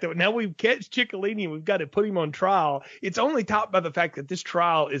the fact that now we've catch Ciccolini and we've got to put him on trial. It's only topped by the fact that this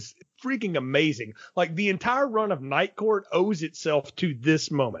trial is freaking amazing. Like, the entire run of Night Court owes itself to this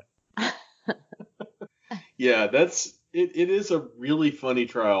moment. Yeah, it is a really funny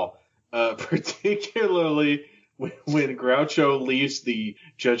trial, particularly when Groucho leaves the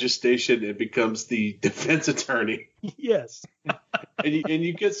judge's station and becomes the defense attorney. Yes. and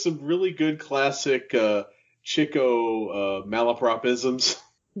you get some really good classic Chico malapropisms.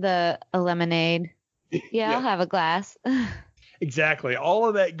 The lemonade. Yeah, I'll have a glass. Exactly. All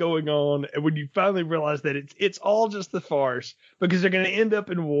of that going on. And when you finally realize that it's all just the farce because they're going to end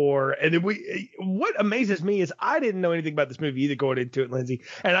up in war. And then what amazes me is I didn't know anything about this movie either going into it, Lindsay.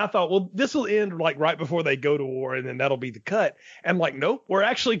 And I thought, well, this will end like right before they go to war and then that'll be the cut. And I'm like, nope, we're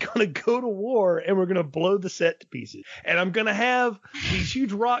actually going to go to war and we're going to blow the set to pieces. And I'm going to have these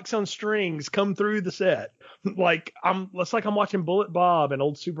huge rocks on strings come through the set. It's like I'm watching Bullet Bob and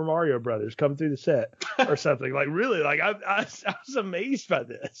old Super Mario Brothers come through the set or something. Like, really, like I was amazed by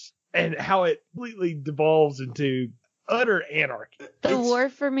this and how it completely devolves into utter anarchy. The war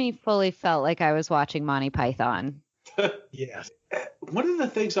for me fully felt like I was watching Monty Python. Yes. One of the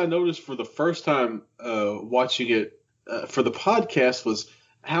things I noticed for the first time watching it for the podcast was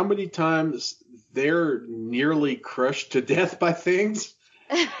how many times they're nearly crushed to death by things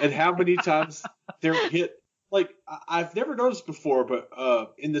and how many times they're hit. Like, I've never noticed before, but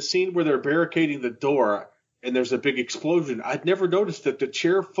in the scene where they're barricading the door and there's a big explosion, I'd never noticed that the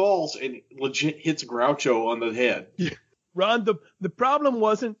chair falls and legit hits Groucho on the head. Yeah. Ron, the problem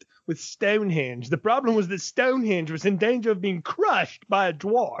wasn't with Stonehenge. The problem was that Stonehenge was in danger of being crushed by a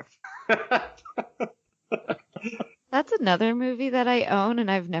dwarf. That's another movie that I own and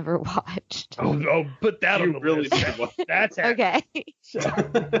I've never watched. Oh, put that on the really list. That's okay. So,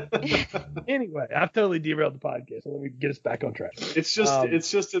 anyway, I've totally derailed the podcast. So let me get us back on track. It's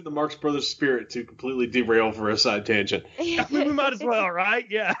just in the Marx Brothers spirit to completely derail for a side tangent. I mean, we might as well, right?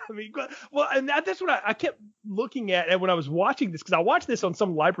 Yeah. I mean, well, and that's what I kept looking at when I was watching this, because I watched this on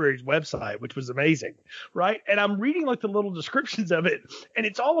some library's website, which was amazing, right? And I'm reading like the little descriptions of it, and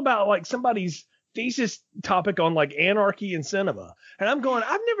it's all about like somebody's thesis topic on like anarchy in cinema. And I'm going,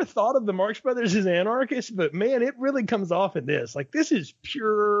 I've never thought of the Marx Brothers as anarchists, but man, it really comes off in this. Like, this is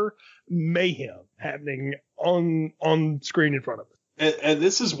pure mayhem happening on screen in front of us. And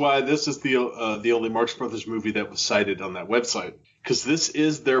this is why this is the only Marx Brothers movie that was cited on that website, because this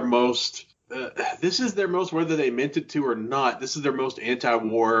is their most, whether they meant it to or not, this is their most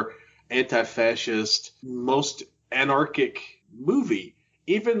anti-war, anti-fascist, most anarchic movie.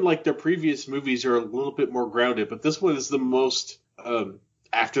 Even like their previous movies are a little bit more grounded, but this one is the most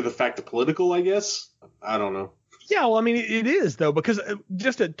after the fact political, I guess. I don't know. Yeah, well, I mean, it is, though, because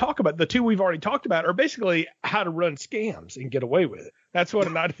just to talk about the two we've already talked about are basically how to run scams and get away with it. That's what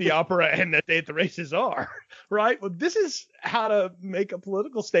A Night at the Opera and That Day at the Races are, right? Well, this is how to make a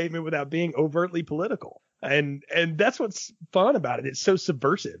political statement without being overtly political. And that's what's fun about it. It's so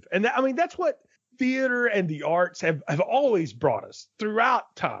subversive. And that's what theater and the arts have always brought us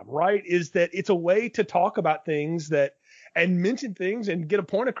throughout time, right? Is that it's a way to talk about things and mention things and get a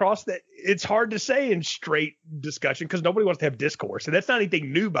point across that it's hard to say in straight discussion because nobody wants to have discourse. And that's not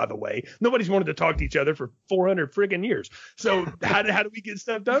anything new, by the way. Nobody's wanted to talk to each other for 400 friggin' years. So how do we get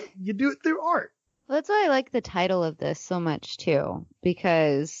stuff done? You do it through art. Well, that's why I like the title of this so much, too,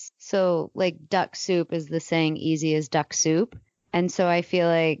 because like duck soup is the saying easy as duck soup. And so I feel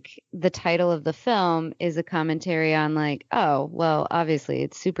like the title of the film is a commentary on like, oh, well, obviously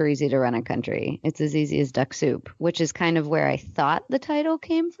it's super easy to run a country. It's as easy as duck soup, which is kind of where I thought the title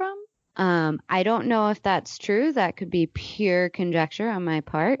came from. I don't know if that's true. That could be pure conjecture on my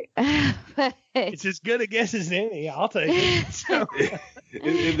part. But it's as good a guess as any. I'll take it. So.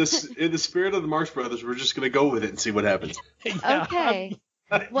 in the spirit of the Marx Brothers, we're just going to go with it and see what happens. Yeah, okay.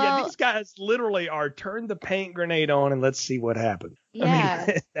 Well, these guys literally are turn the paint grenade on and let's see what happens. Yeah.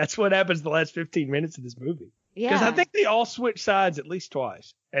 I mean, that's what happens the last 15 minutes of this movie. Yeah. Because I think they all switch sides at least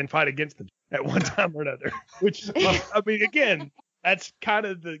twice and fight against them at one time or another. Which, I mean, again, that's kind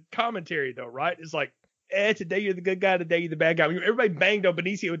of the commentary, though, right? It's like, today you're the good guy, today you're the bad guy. I mean, everybody banged on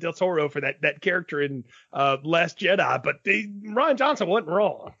Benicio del Toro for that character in Last Jedi, but Rian Johnson wasn't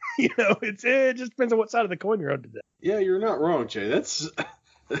wrong. It just depends on what side of the coin you're on today. Yeah, you're not wrong, Jay. That's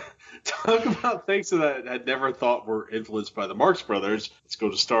talk about things that I never thought were influenced by the Marx Brothers. Let's go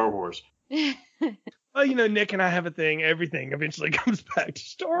to Star Wars. Well, Nick and I have a thing. Everything eventually comes back to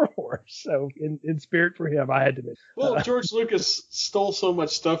Star Wars. So in spirit for him, I had to mention. Well, George Lucas stole so much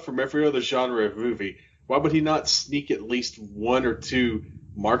stuff from every other genre of movie. Why would he not sneak at least one or two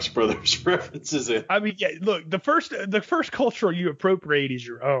Marx Brothers references in? I mean, yeah, look, the first cultural you appropriate is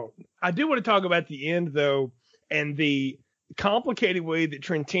your own. I do want to talk about the end, though, and the complicated way that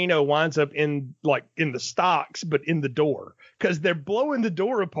Trentino winds up in the stocks, but in the door, because they're blowing the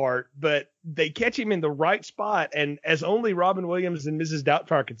door apart, but they catch him in the right spot. And as only Robin Williams and Mrs.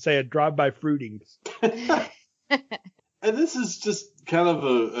 Doubtfire could say, a drive-by fruiting. And this is just kind of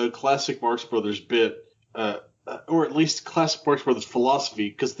a classic Marx Brothers bit, or at least classic Marx Brothers philosophy,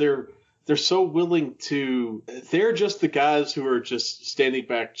 because they're so willing to. They're just the guys who are just standing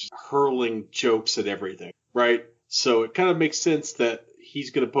back, just hurling jokes at everything, right? So it kind of makes sense that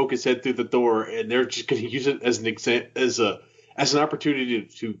he's going to poke his head through the door, and they're just going to use it as an opportunity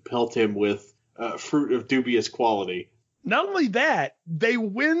to pelt him with fruit of dubious quality. Not only that, they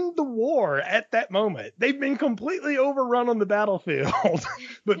win the war at that moment. They've been completely overrun on the battlefield.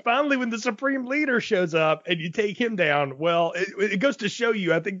 But finally, when the Supreme Leader shows up and you take him down, well, it goes to show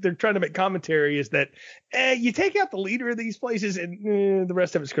you, I think they're trying to make commentary, is that you take out the leader of these places and the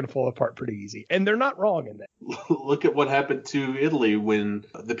rest of it's going to fall apart pretty easy. And they're not wrong in that. Look at what happened to Italy when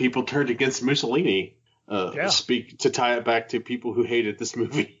the people turned against Mussolini. Speak to tie it back to people who hated this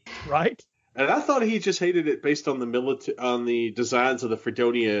movie. Right. And I thought he just hated it based on the designs of the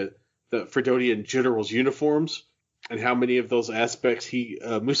Fredonian generals' uniforms and how many of those aspects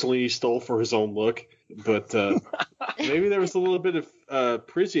Mussolini stole for his own look. But maybe there was a little bit of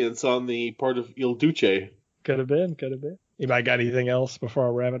prescience on the part of Il Duce. Could have been. Anybody got anything else before I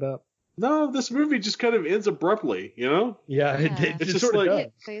wrap it up? No, this movie just kind of ends abruptly, Yeah, it's just sort of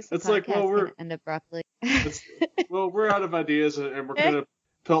like does. It's like, well, we're end abruptly. we're out of ideas and we're gonna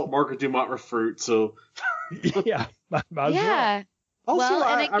pelt Margaret Dumont with fruit. So yeah, might as yeah. well. Also, Well,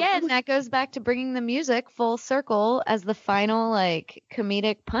 and again, really, that goes back to bringing the music full circle as the final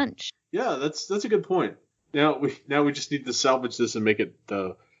comedic punch. yeah, that's a good point. Now we just need to salvage this and make it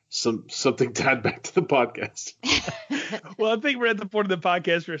something tied back to the podcast. Well, I think we're at the point of the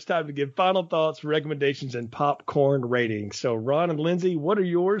podcast where it's time to give final thoughts, recommendations, and popcorn ratings. So, Ron and Lindsay, what are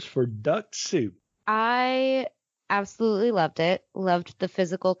yours for Duck Soup? I absolutely loved it. Loved the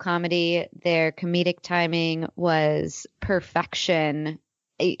physical comedy. Their comedic timing was perfection.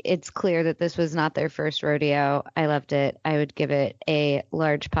 It's clear that this was not their first rodeo. I loved it. I would give it a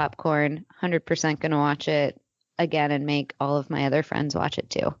large popcorn. 100% going to watch it again and make all of my other friends watch it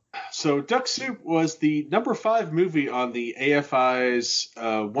too. So Duck Soup was the number 5 movie on the AFI's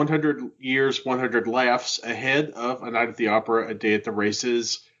 100 Years, 100 Laughs, ahead of A Night at the Opera, A Day at the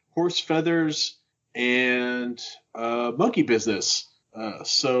Races, Horse Feathers, and Monkey Business.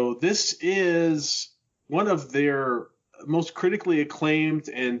 So this is one of their most critically acclaimed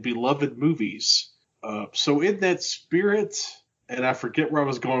and beloved movies. So in that spirit, and I forget where I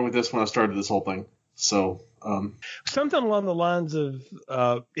was going with this when I started this whole thing. So something along the lines of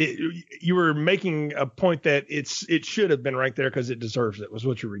you were making a point that it should have been right there because it deserves it, was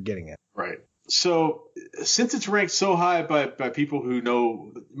what you were getting at. Right. So since it's ranked so high by people who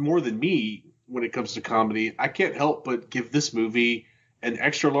know more than me when it comes to comedy, I can't help but give this movie an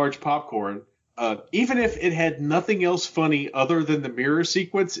extra large popcorn. Even if it had nothing else funny other than the mirror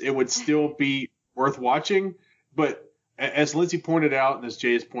sequence, it would still be worth watching. But as Lindsay pointed out, and as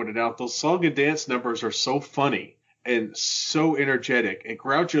Jay has pointed out, those song and dance numbers are so funny and so energetic. And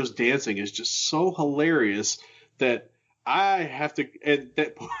Groucho's dancing is just so hilarious that I have to – and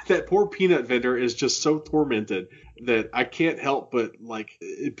that poor peanut vendor is just so tormented that I can't help but,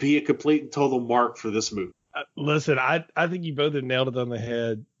 be a complete and total mark for this movie. Listen, I think you both have nailed it on the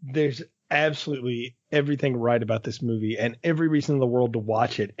head. There's absolutely everything right about this movie and every reason in the world to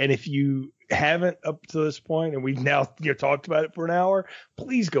watch it. And if you haven't up to this point, and we've now talked about it for an hour,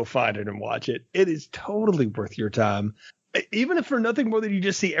 please go find it and watch it. It is totally worth your time. Even if for nothing more than you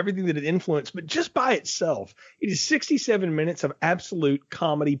just see everything that it influenced, but just by itself, it is 67 minutes of absolute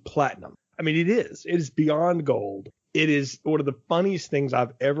comedy platinum. I mean, it is beyond gold. It is one of the funniest things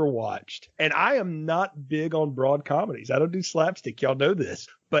I've ever watched. And I am not big on broad comedies. I don't do slapstick. Y'all know this.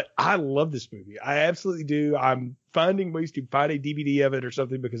 But I love this movie. I absolutely do. I'm finding ways to find a DVD of it or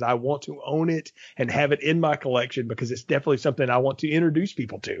something because I want to own it and have it in my collection because it's definitely something I want to introduce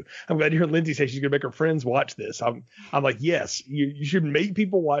people to. I'm glad to hear Lindsay say she's going to make her friends watch this. I'm like, yes, you should make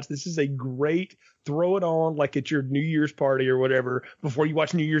people watch. This is a great throw it on like at your New Year's party or whatever before you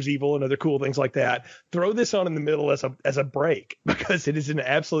watch New Year's Evil and other cool things like that. Throw this on in the middle as a break because it is an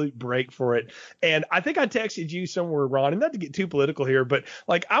absolute break for it. And I think I texted you somewhere, Ron, and not to get too political here, but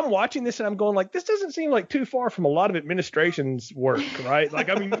like I'm watching this and I'm going like, this doesn't seem like too far from a lot of administration's work, right? Like,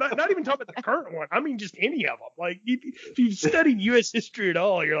 I mean, not even talking about the current one. I mean, just any of them. Like if you've studied U.S. history at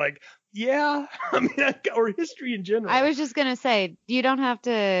all, you're like, yeah, I mean, or history in general. I was just going to say, you don't have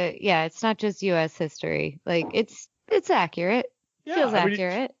to, yeah, it's not just U.S. history. Like, it's accurate. Yeah, feels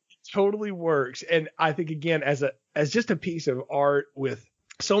accurate. It totally works. And I think, again, as just a piece of art with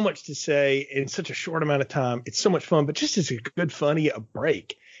so much to say in such a short amount of time, it's so much fun, but just as a good, funny, a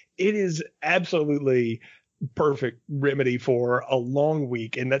break, it is absolutely perfect remedy for a long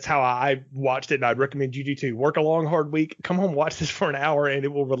week. And that's how I watched it. And I'd recommend you do too. Work a long, hard week. Come home, watch this for an hour, and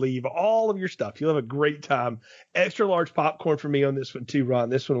it will relieve all of your stuff. You'll have a great time. Extra large popcorn for me on this one too, Ron.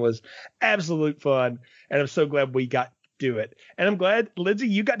 This one was absolute fun. And I'm so glad we got to do it. And I'm glad, Lindsay,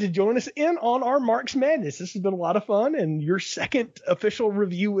 you got to join us in on our Marks Madness. This has been a lot of fun and your second official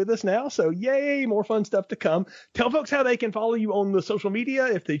review with us now. So yay, more fun stuff to come. Tell folks how they can follow you on the social media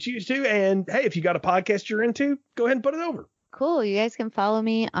if they choose to. And hey, if you got a podcast you're into, go ahead and put it over. Cool. You guys can follow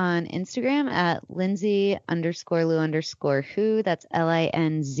me on Instagram at Lindsay_Lou_who. That's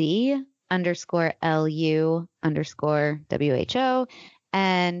LINZ_LU_WHO.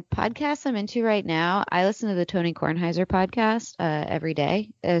 And podcasts I'm into right now, I listen to the Tony Kornheiser podcast every day.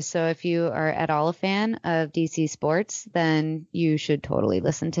 So if you are at all a fan of DC sports, then you should totally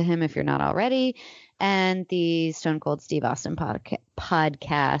listen to him if you're not already. And the Stone Cold Steve Austin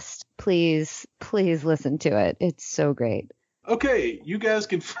podcast, please listen to it. It's so great. Okay, you guys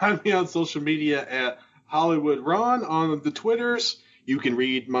can find me on social media at Hollywood Ron on the Twitters. You can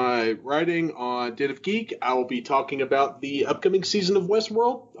read my writing on Den of Geek. I will be talking about the upcoming season of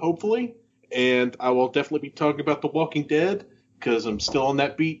Westworld, hopefully. And I will definitely be talking about The Walking Dead because I'm still on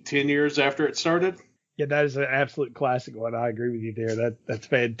that beat 10 years after it started. Yeah, that is an absolute classic one. I agree with you there. That's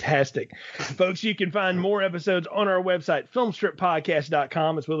fantastic. Folks, you can find more episodes on our website,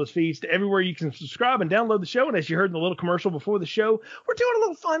 filmstrippodcast.com, as well as feeds to everywhere you can subscribe and download the show. And as you heard in the little commercial before the show, we're doing a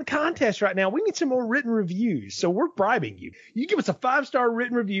little fun contest right now. We need some more written reviews, so we're bribing you. You give us a 5-star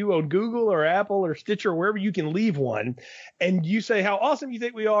written review on Google or Apple or Stitcher or wherever you can leave one, and you say how awesome you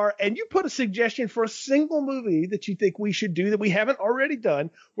think we are, and you put a suggestion for a single movie that you think we should do that we haven't already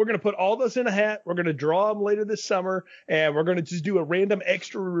done. We're going to put all those in a hat. We're going to draw them later this summer, and we're going to just do a random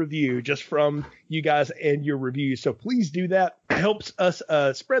extra review just from you guys and your reviews. So please do that. It helps us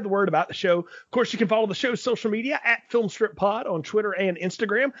spread the word about the show. Of course, you can follow the show's social media at FilmStripPod on Twitter and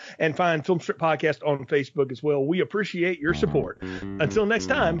Instagram, and find Filmstrip Podcast on Facebook as well. We appreciate your support. Until next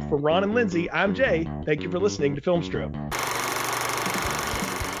time, for Ron and Lindsay, I'm Jay. Thank you for listening to Filmstrip.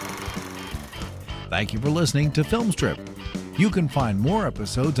 Thank you for listening to Filmstrip. You can find more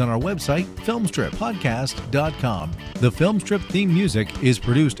episodes on our website, filmstrippodcast.com. The Filmstrip theme music is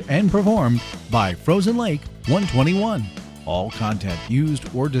produced and performed by Frozen Lake 121. All content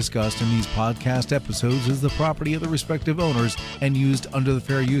used or discussed in these podcast episodes is the property of the respective owners and used under the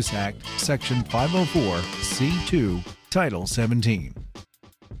Fair Use Act, Section 504, C2, Title 17.